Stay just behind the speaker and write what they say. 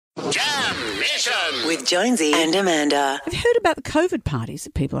Mission with Jonesy and Amanda. Have you heard about the COVID parties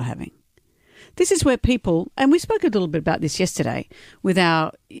that people are having? This is where people, and we spoke a little bit about this yesterday with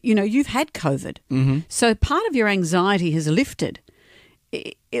our, you've had COVID. Mm-hmm. So part of your anxiety has lifted.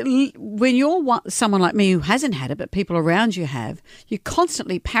 When you're someone like me who hasn't had it, but people around you have, you're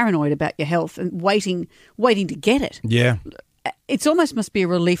constantly paranoid about your health and waiting to get it. Yeah. It's almost must be a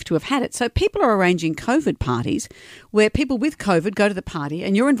relief to have had it. So people are arranging COVID parties where people with COVID go to the party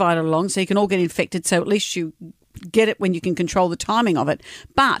and you're invited along so you can all get infected, so at least you get it when you can control the timing of it.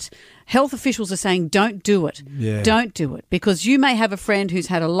 But health officials are saying don't do it. Yeah. Don't do it, because you may have a friend who's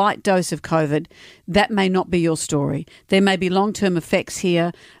had a light dose of COVID. That may not be your story. There may be long-term effects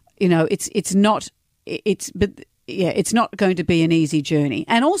here. It's not going to be an easy journey.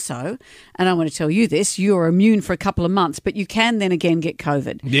 And also, and I want to tell you this, you're immune for a couple of months, but you can then again get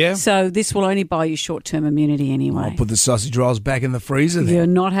COVID. Yeah. So this will only buy you short-term immunity anyway. I'll put the sausage rolls back in the freezer then. You're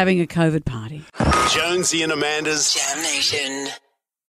not having a COVID party. Jonesy and Amanda's Jam Nation.